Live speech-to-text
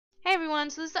Hey everyone,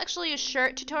 so this is actually a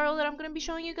shirt tutorial that I'm going to be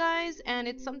showing you guys, and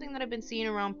it's something that I've been seeing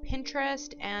around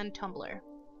Pinterest and Tumblr.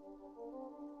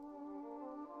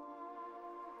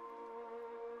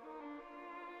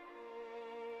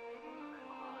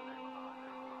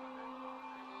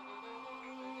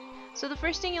 So the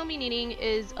first thing you'll be needing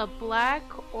is a black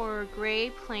or gray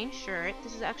plain shirt.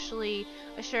 This is actually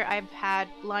a shirt I've had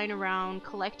lying around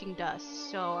collecting dust,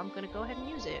 so I'm going to go ahead and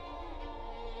use it.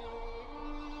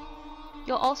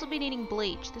 You'll also be needing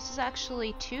bleach. This is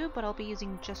actually two, but I'll be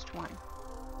using just one.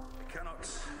 I cannot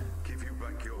give you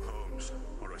back your homes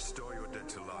or restore your dead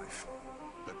to life,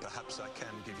 but perhaps I can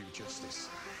give you justice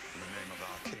in the name of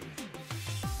our king.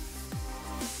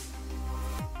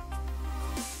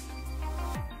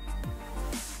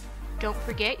 Don't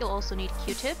forget, you'll also need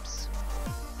Q-tips,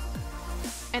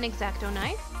 an X-Acto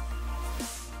knife,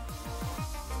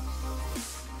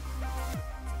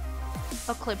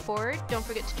 a clipboard, don't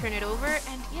forget to turn it over,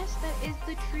 and yes, that is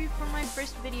the tree from my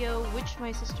first video, which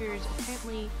my sisters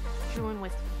apparently drew in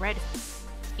with red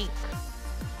ink.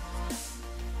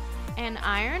 An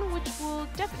iron, which will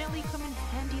definitely come in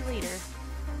handy later.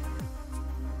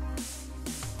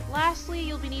 Lastly,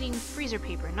 you'll be needing freezer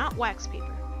paper, not wax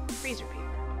paper, freezer paper.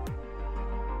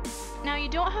 Now you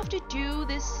don't have to do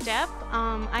this step.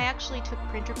 I actually took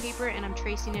printer paper and I'm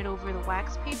tracing it over the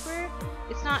wax paper.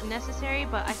 It's not necessary,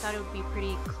 but I thought it would be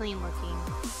pretty clean looking.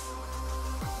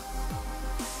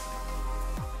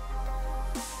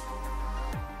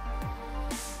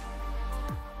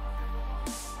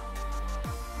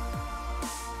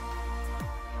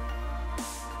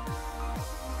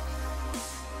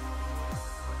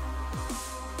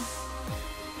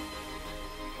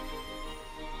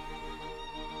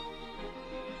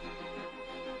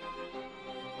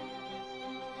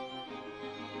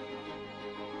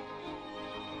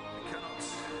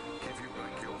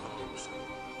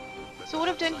 So what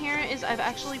I've done here is I've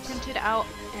actually printed out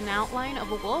an outline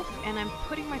of a wolf and I'm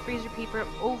putting my freezer paper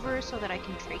over so that I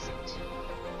can trace it.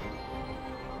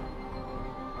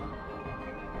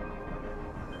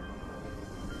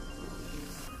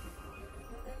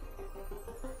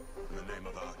 In the name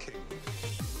of our king.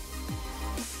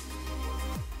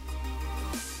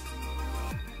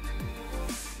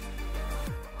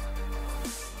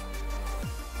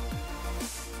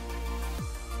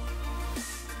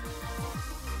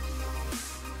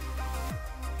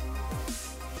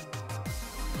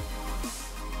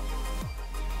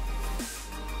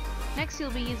 Next,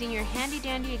 you'll be using your handy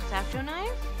dandy X-Acto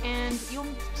knife, and you'll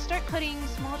start cutting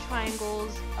small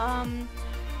triangles.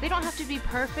 They don't have to be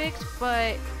perfect,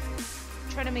 but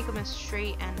try to make them as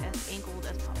straight and as angled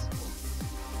as possible.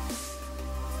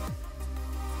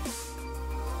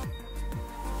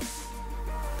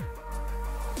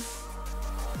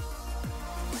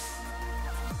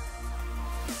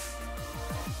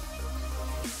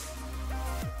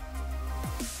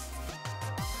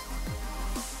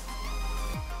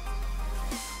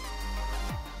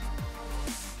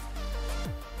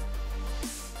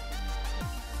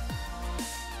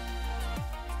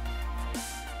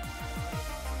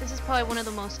 This is probably one of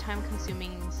the most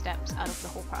time-consuming steps out of the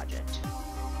whole project.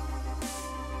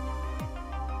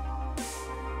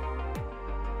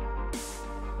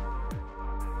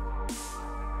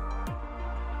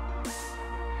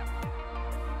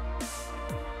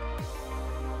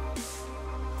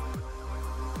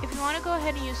 If you want to go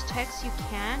ahead and use text, you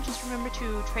can. Just remember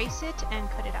to trace it and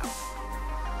cut it out.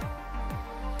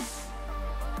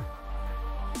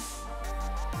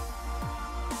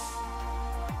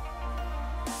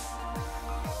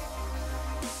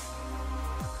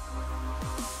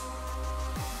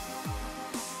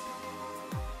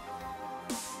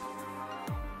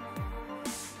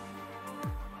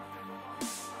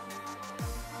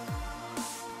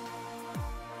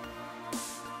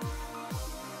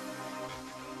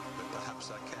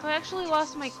 So I actually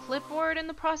lost my clipboard in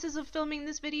the process of filming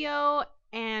this video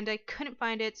and I couldn't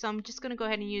find it, so I'm just gonna go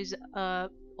ahead and use a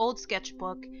old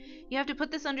sketchbook. You have to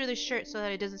put this under the shirt so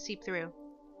that it doesn't seep through.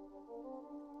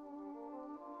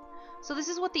 So this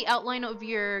is what the outline of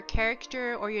your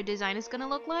character or your design is gonna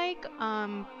look like.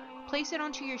 Place it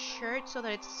onto your shirt so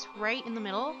that it's right in the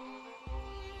middle.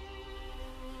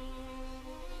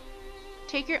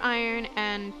 Take your iron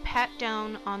and pat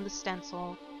down on the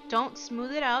stencil. Don't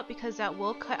smooth it out because that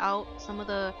will cut out some of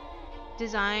the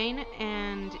design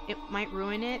and it might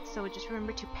ruin it, so just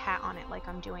remember to pat on it like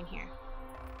I'm doing here.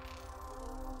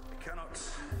 I cannot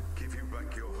give you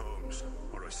back your homes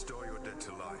or restore your dead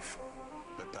to life,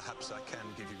 but perhaps I can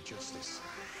give you justice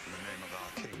in the name of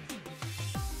our king.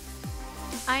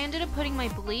 I ended up putting my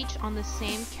bleach on the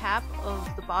same cap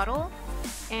of the bottle,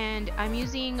 And I'm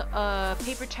using a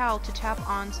paper towel to tap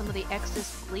on some of the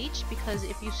excess bleach, because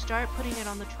if you start putting it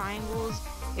on the triangles,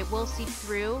 it will seep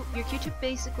through. Your Q-tip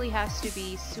basically has to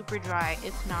be super dry,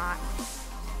 if not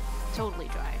totally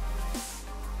dry.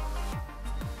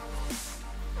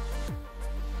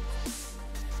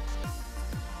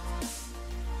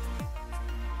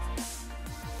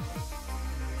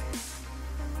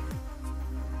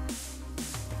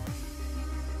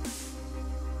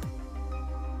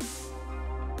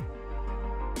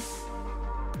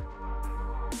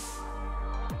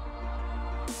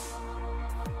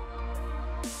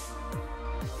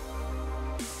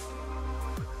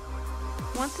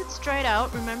 Once it's dried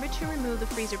out, remember to remove the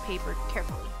freezer paper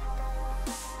carefully.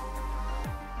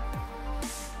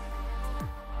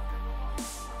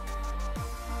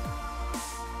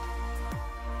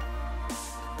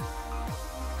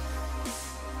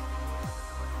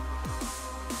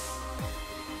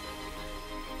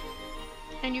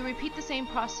 And you repeat the same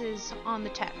process on the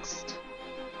text.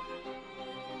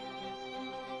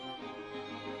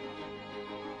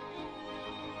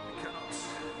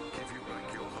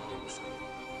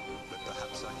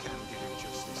 Perhaps I can give you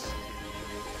justice.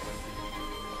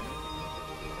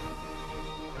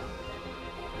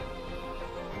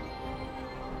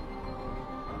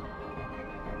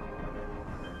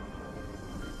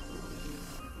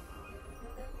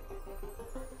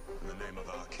 In the name of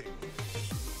our king.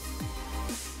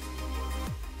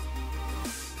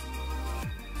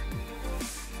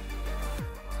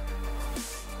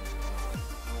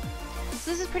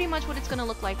 So this is pretty much what it's going to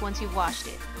look like once you've washed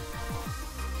it.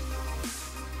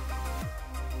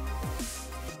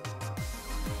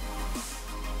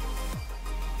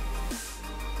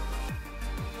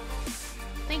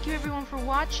 Thank you everyone for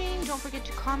watching. Don't forget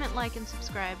to comment, like, and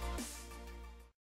subscribe.